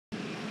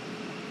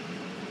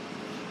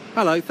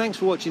Hello, thanks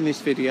for watching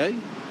this video.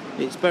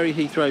 It's Bury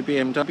Heathrow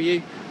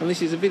BMW, and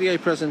this is a video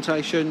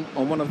presentation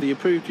on one of the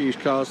approved used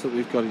cars that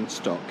we've got in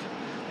stock.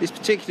 This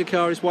particular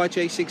car is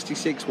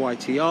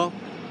YJ66YTR,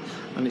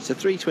 and it's a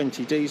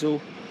 320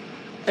 diesel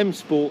M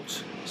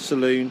Sport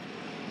Saloon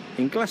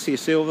in Glacier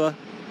Silver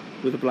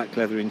with a black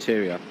leather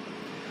interior.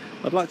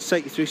 I'd like to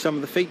take you through some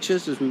of the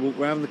features as we walk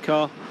around the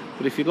car,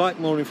 but if you'd like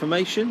more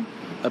information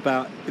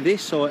about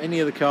this or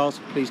any other cars,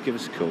 please give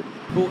us a call.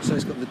 Also,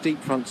 it's got the deep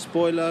front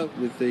spoiler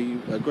with the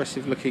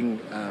aggressive looking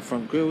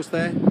front grills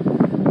there.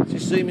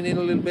 Just zooming in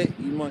a little bit,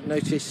 you might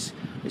notice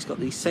it's got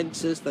these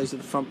sensors. Those are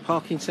the front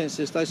parking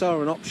sensors. Those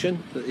are an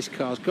option that this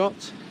car's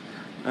got.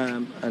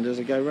 And as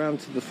I go around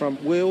to the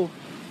front wheel,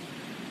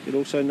 you'll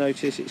also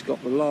notice it's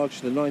got the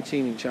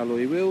 19-inch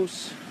alloy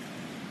wheels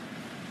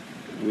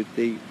with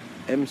the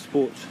M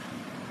Sport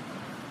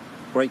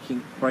brake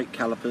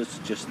calipers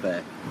just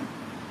there.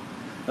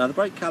 Now the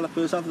brake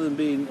calipers, other than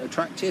being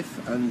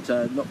attractive and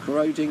not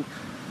corroding,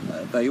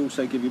 they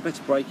also give you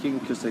better braking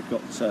because they've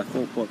got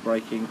 4-point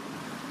braking,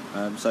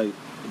 so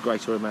a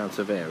greater amount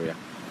of area.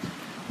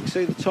 You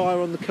see the tyre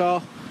on the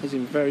car is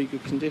in very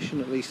good condition,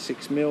 at least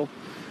 6mm.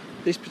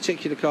 This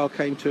particular car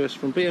came to us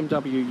from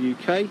BMW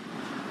UK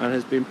and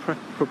has been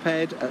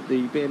prepared at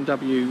the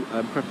BMW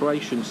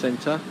preparation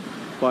centre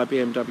by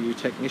BMW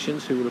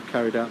technicians who will have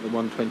carried out the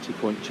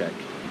 120-point check.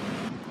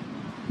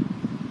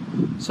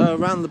 So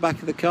around the back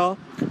of the car,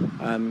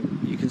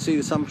 you can see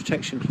the sun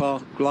protection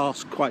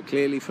glass quite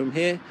clearly from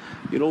here.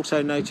 You'll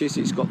also notice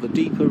it's got the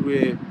deeper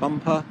rear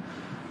bumper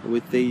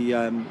with the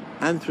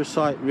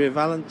anthracite rear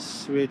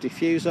valance, rear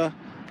diffuser,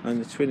 and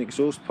the twin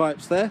exhaust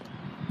pipes there.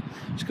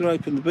 Just going to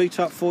open the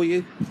boot up for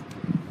you.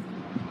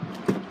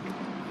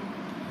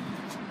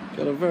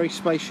 Got a very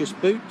spacious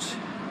boot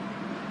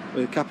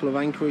with a couple of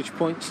anchorage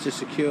points to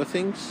secure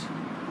things.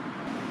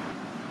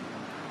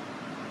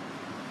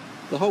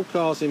 The whole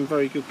car's in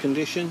very good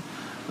condition.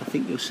 I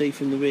think you'll see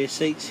from the rear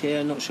seats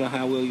here, not sure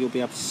how well you'll be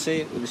able to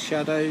see it with the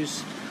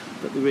shadows,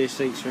 but the rear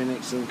seats are in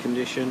excellent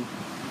condition.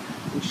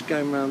 I'm just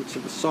going around to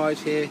the side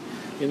here.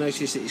 You'll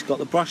notice that it's got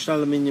the brushed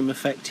aluminium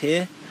effect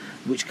here,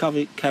 which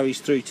carries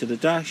through to the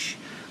dash,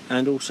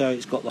 and also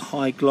it's got the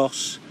high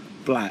gloss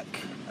black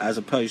as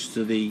opposed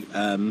to the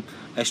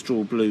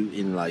Estral blue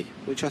inlay,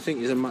 which I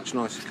think is a much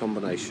nicer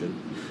combination.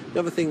 The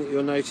other thing that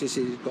you'll notice is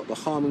it's got the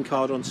Harman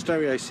Kardon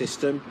stereo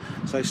system,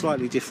 so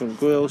slightly different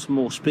grills,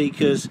 more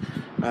speakers,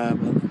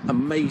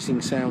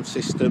 amazing sound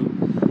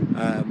system,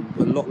 a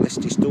lot less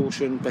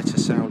distortion, better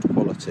sound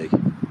quality.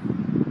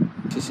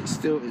 It's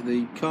still,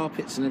 the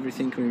carpets and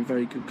everything are in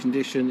very good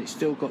condition. It's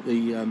still got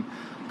the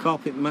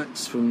carpet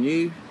mats from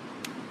new.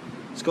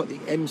 It's got the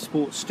M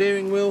Sport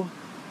steering wheel,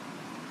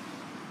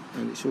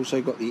 and it's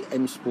also got the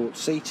M Sport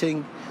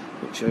seating,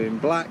 which are in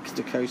black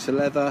Dakota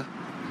leather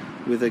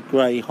with a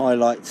grey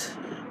highlight,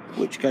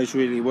 which goes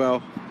really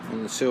well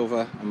on the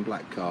silver and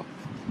black car.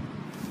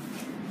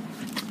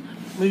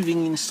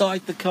 Moving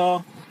inside the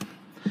car,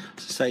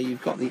 so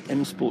you've got the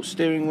M Sport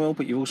steering wheel,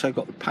 but you've also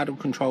got the paddle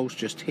controls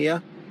just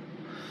here.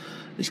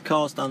 This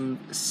car's done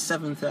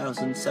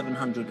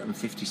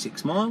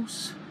 7,756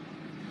 miles.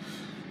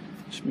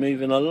 Just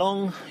moving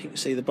along, you can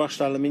see the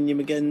brushed aluminium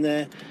again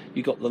there.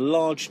 You've got the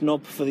large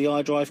knob for the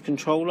iDrive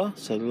controller,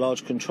 so the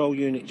large control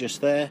unit just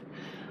there.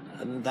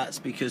 And that's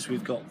because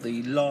we've got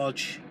the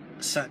large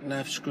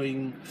sat-nav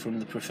screen from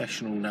the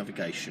professional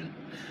navigation.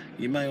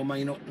 You may or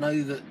may not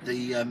know that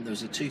there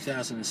was a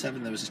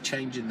 2007, there was a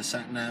change in the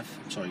sat-nav,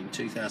 sorry, in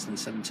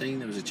 2017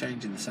 there was a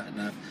change in the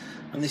sat-nav,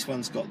 and this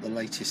one's got the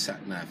latest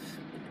sat-nav.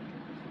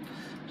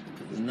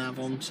 Put the nav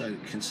on so you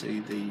can see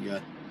the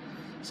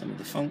some of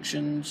the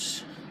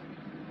functions,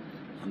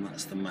 and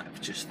that's the map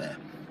just there.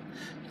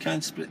 You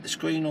can split the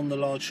screen on the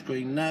large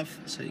screen nav,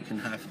 so you can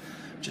have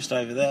just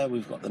over there,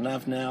 we've got the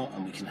nav now,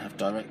 and we can have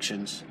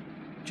directions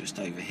just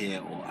over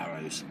here or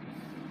arrows.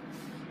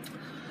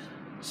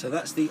 So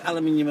that's the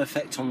aluminium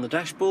effect on the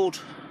dashboard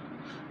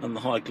and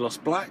the high gloss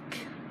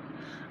black.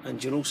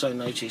 And you'll also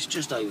notice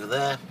just over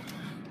there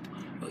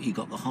you've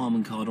got the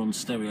Harman Kardon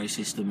stereo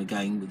system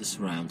again with the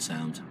surround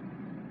sound.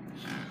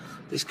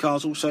 This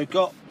car's also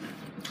got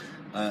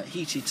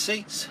heated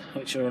seats,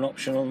 which are an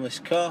option on this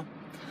car,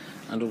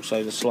 and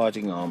also the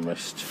sliding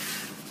armrest.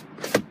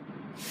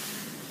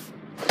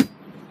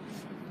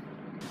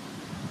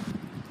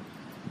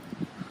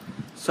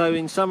 So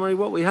in summary,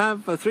 what we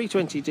have, a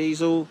 320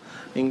 diesel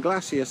in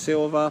Glacier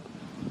Silver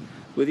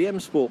with the M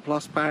Sport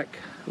Plus pack,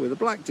 with a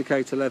black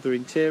Dakota leather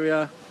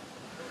interior,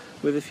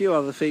 with a few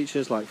other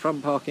features like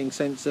front parking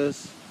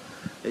sensors.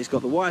 It's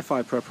got the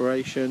Wi-Fi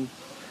preparation,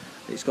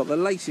 it's got the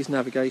latest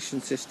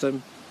navigation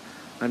system,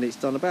 and it's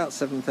done about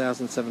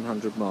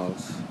 7,700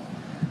 miles.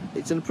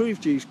 It's an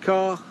approved used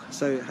car,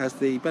 so it has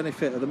the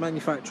benefit of the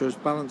manufacturer's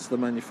balance of the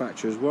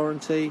manufacturer's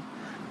warranty,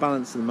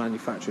 balance of the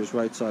manufacturer's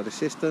roadside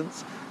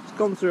assistance. It's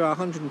gone through our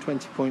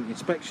 120-point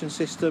inspection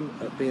system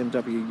at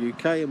BMW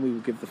UK, and we will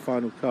give the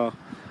car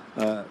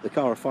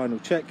a final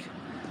check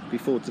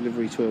before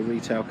delivery to a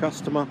retail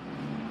customer.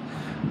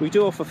 We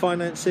do offer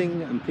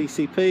financing and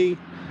PCP,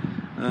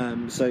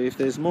 so if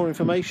there's more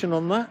information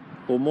on that,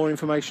 or more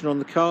information on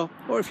the car,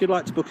 or if you'd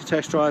like to book a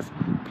test drive,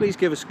 please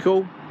give us a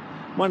call.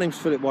 My name's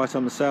Philip White,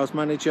 I'm the sales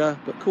manager,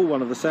 but call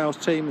one of the sales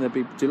team and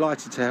they'll be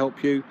delighted to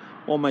help you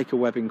or make a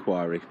web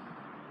inquiry.